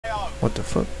What the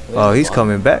fuck? Oh, he's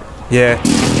coming back. Yeah.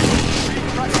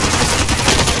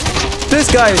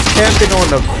 This guy is camping on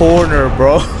the corner,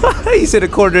 bro. He's in the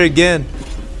corner again.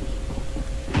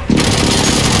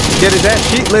 Get his ass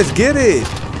cheat. Let's get it.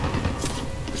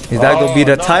 Is that gonna be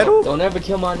the title? Don't ever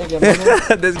kill my nigga,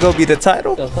 man. This gonna be the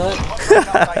title? The fuck?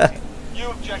 That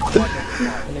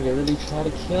nigga really tried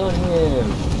to kill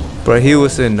him. Bro, he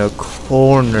was in the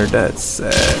corner. That's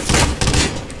sad.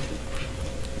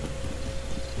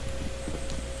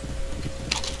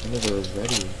 That nigga was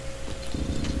ready.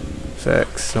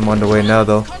 Facts. I'm on the way now,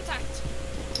 though.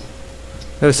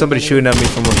 There was somebody shooting at me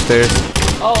from upstairs.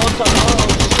 Oh, I'm sorry.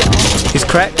 Oh, he's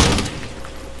cracked.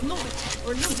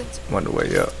 I'm on the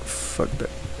way up. Fuck that,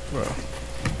 bro.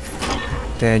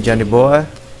 Damn, Johnny boy.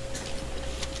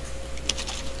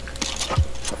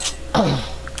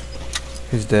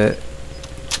 He's dead.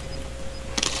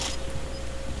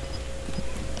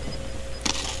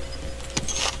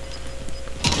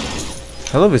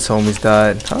 I love his homies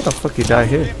died. How the fuck he died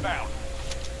here?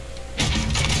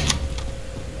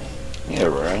 Yeah,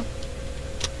 right.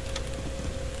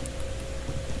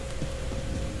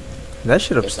 That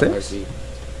shit upstairs?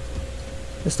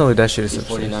 It's not like that shit is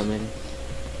upstairs.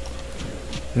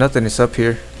 Nothing is up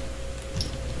here.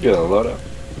 Yeah, a lot of.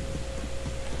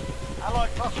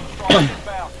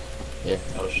 Yeah.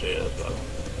 Oh shit.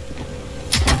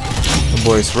 The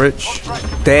boy's rich.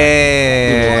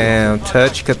 Damn,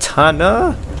 touch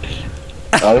katana.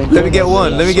 Let me get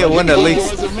one. Let me get one at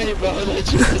least. Let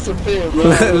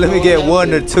me get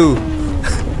one or two.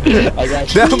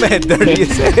 That man dirty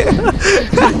as hell.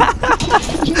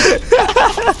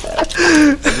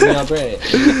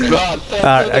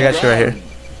 Alright, I got you right here.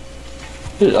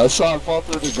 Dude, I saw him fall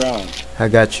through the ground. I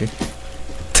got you.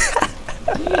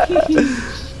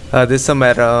 There's some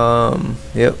at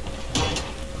yep.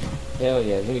 Hell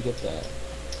yeah, let me get that.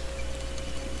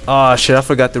 Oh shit, I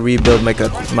forgot to rebuild my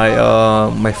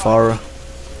Farah.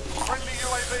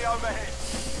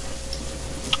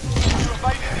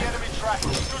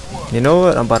 You know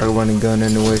what? I'm about to run a gun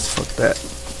anyways. Fuck that.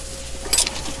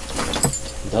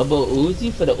 Double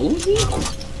Uzi for the Uzi?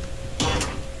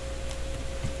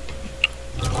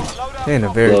 They in the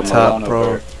very top,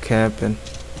 bro. Camping.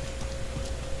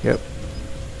 Yep.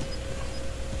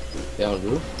 Down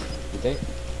roof? You think?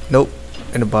 Nope.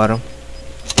 In the bottom.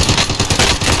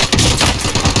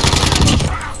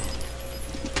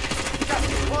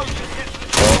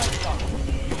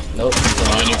 Nope.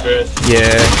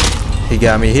 Yeah. He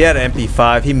got me. He had an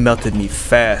MP5. He melted me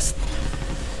fast.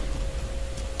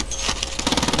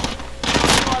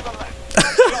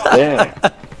 Yeah.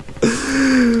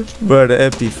 Bro, the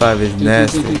MP5 is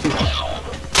nasty.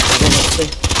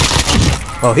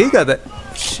 Oh, he got that.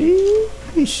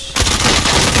 Sheesh.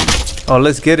 Oh,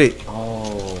 let's get it.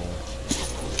 Oh.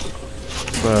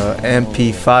 Bro,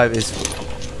 MP5 is.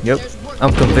 Yep.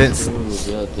 I'm convinced.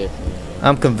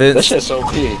 I'm convinced. That shit's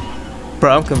OP.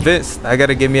 Bro, I'm convinced. I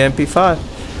gotta give me an MP5. I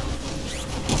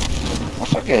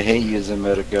fucking hate using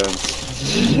meta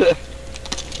guns.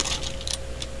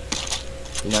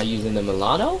 You're not using the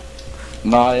Milano?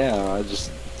 Nah, yeah, I just.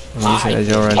 I'm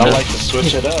using I like to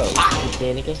switch it up.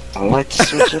 I like to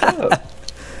switch it up.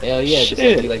 Hell yeah, just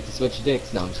like you like to switch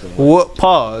dicks. No, I'm just kidding. What?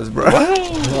 Pause, bro.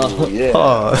 Wow. Yeah.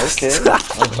 Pause.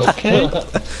 Okay. Okay.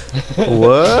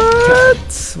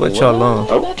 What? What y'all on?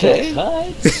 Okay.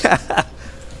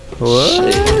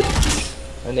 What?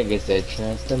 That nigga said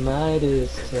trust the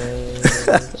Midas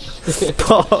touch.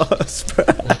 Pause, bro.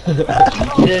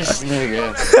 This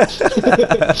nigga.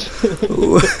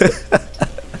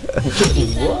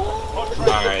 What?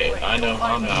 Alright, I know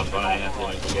I'm not buying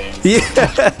after the game. Yeah.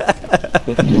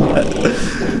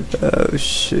 Oh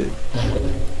shit.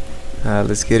 Alright,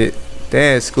 let's get it.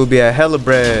 Damn, Scooby had hella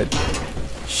bread.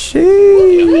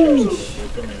 Sheesh.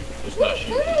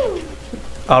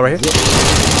 Oh, right here.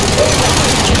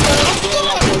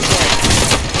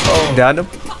 Down him.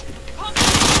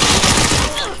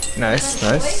 Nice,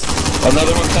 nice.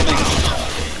 Another one coming.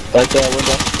 Right there,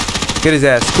 window. Get his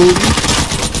ass, Scooby.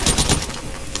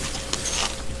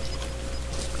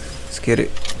 Let's get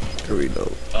it.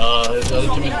 Reload. His other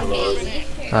team is below.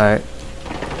 Alright.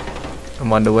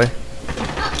 I'm on the way.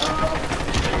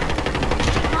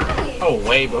 Oh,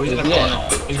 wait, bro. He's in the corner.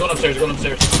 He's going upstairs. He's going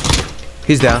upstairs.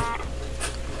 He's down.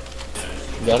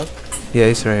 You got him? Yeah,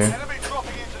 he's right here.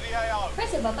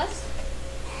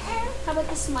 How about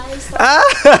the smile stuff?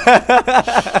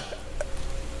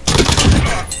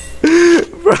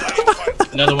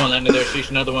 Another one landed there. Sheesh,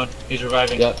 another one. He's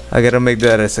reviving. Yep. I gotta make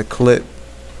that as a clip.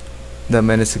 That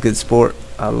man is a good sport.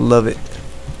 I love it.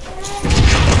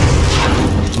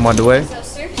 I'm on the way.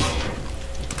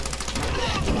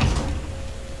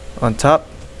 On top.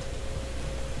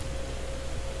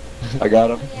 I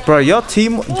got him. Bro, y'all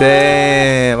team.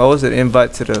 Damn. I was an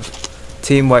invite to the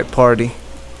team white party.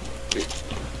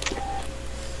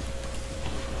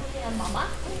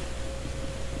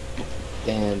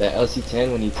 Damn, that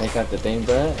LC10 when you take out the thing,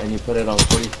 bruh, and you put it on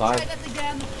 45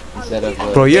 instead of.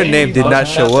 Bro, your name did not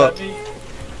show up.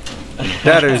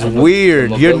 That is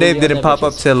weird. Your name didn't pop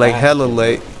up till like hella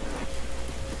late.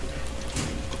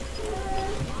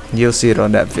 You'll see it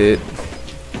on that vid.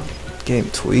 Game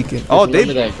tweaking. Oh,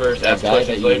 they. First, ask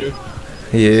questions later.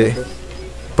 Yeah.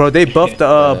 Bro, they buffed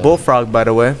the bullfrog, by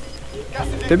the way.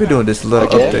 They be doing this little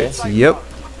updates. Yep.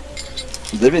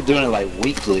 They've been doing it like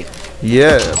weekly.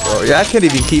 Yeah, bro. Yeah, I can't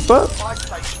even keep up.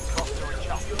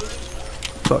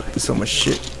 Fuck, there's so much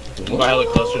shit. We got hella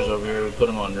clusters over here. We put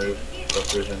them on roof.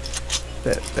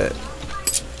 Bet.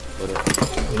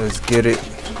 Let's get it.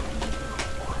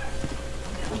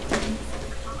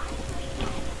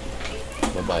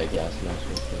 I'll buy a gas mask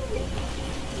real quick.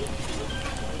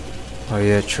 Oh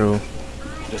yeah, true.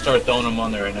 Just start throwing them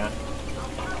on there right now.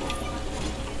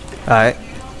 Alright.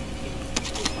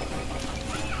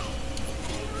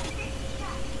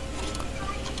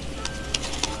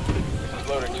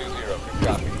 Loader 2-0, good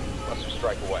copy. Cluster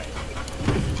strike away.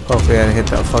 Hopefully I didn't hit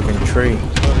that fucking tree. Loader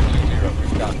 2-0,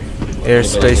 good copy.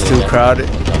 Airspace too crowded.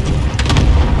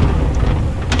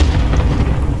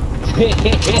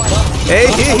 Hey!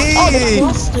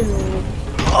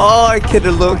 Oh, I killed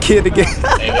a little kid again.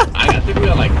 Hey, I think we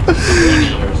got like 20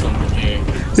 or something here.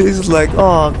 He's like,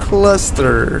 oh,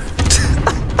 cluster.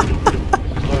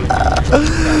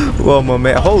 Well, my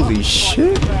man, holy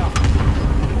shit.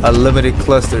 Unlimited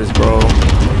clusters, bro.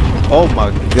 Oh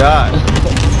my god.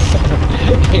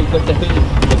 Hey, put that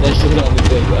shit on the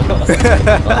thing,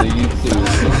 on the YouTube.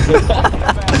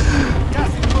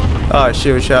 Oh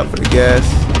shit, we shot for the gas.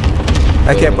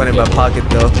 I kept one in my pocket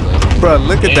though. Bro,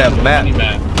 look at that map.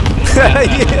 Yeah.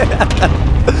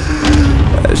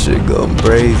 That shit going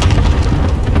crazy.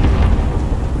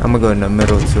 I'm gonna go in the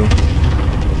middle too.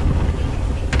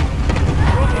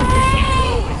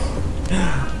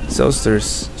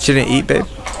 Soasters. She didn't eat, babe?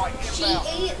 She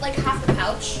ate like half the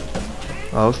pouch.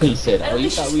 Oh, okay. He said, oh, you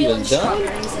She's thought we feeling was done?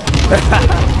 stronger.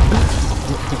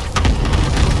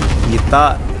 You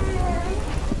thought?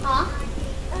 Huh?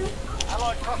 When we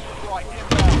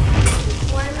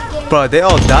get Bro, they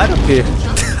all died up here.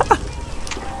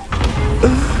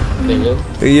 They really?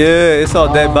 Yeah, it's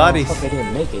all dead bodies. Fuck, they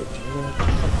didn't make it.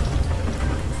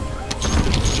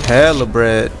 Hella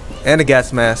bread. And a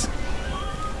gas mask.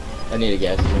 I need a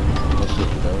gas tank. That shit,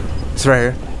 bro. It's right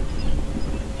here.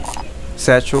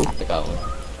 Satchel. I got one.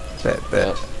 Bet.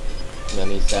 Yep. I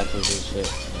need satchels and shit.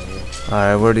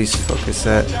 Alright, where these fuckers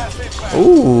at?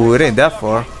 Ooh, it ain't that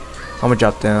far. I'm gonna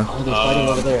drop down. Oh, they're fighting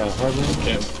over there.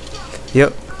 Hardman?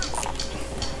 Yep.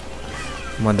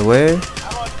 I'm on the way.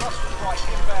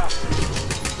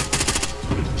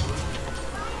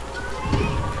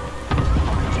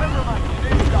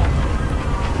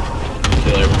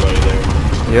 Kill everybody there.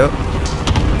 Yep.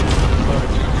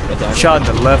 Shot on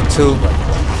the left too.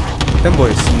 Them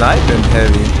boys sniping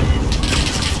heavy.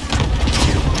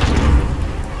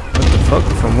 What the fuck?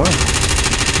 From where?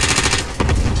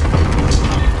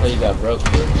 Oh, you got broke,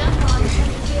 dude.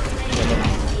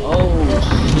 Oh,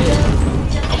 shit.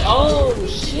 Oh,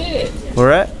 shit.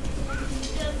 Where at?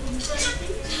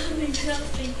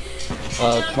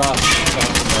 Cross.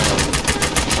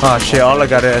 Oh shit, all I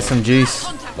got are SMGs.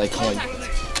 Like, like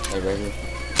regular.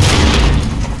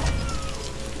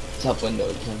 Top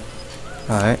window, Kim.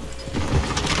 Alright.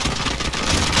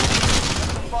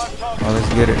 Oh, let's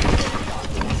get it.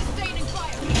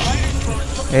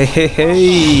 Hey, hey,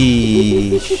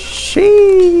 hey. Sheesh.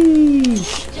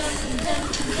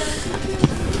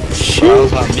 I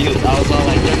was on mute. I was all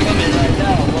like, they're coming right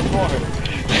now. One more.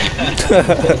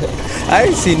 I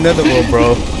ain't seen another one,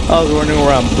 bro. I was running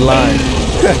around blind.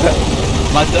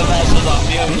 My dumb ass was on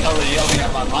mute, yelling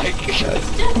at my mic.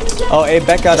 Oh, hey,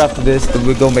 back out after this. Then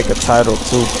we're gonna make a title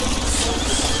too.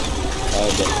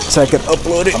 So I can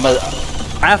upload it. I'm gonna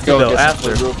After go though, get some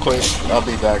after. food real quick. I'll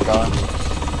be back on.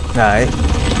 Alright.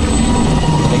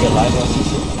 Make it live on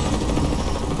YouTube.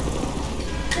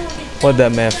 What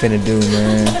that man finna do,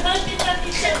 man?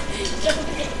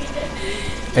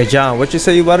 Hey, John, what you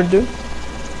say you about to do?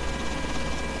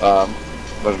 I'm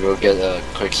gonna go get a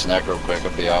quick snack real quick.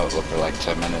 I'll be out for like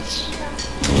 10 minutes.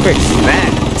 Quick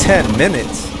snack. 10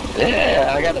 minutes.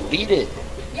 Yeah, I gotta beat it.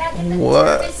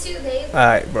 What?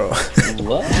 Alright, bro.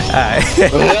 What? Alright.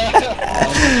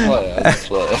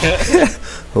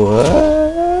 What?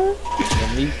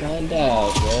 Let me find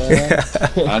out,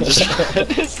 bro. I'm just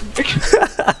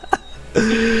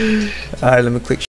Alright, let me click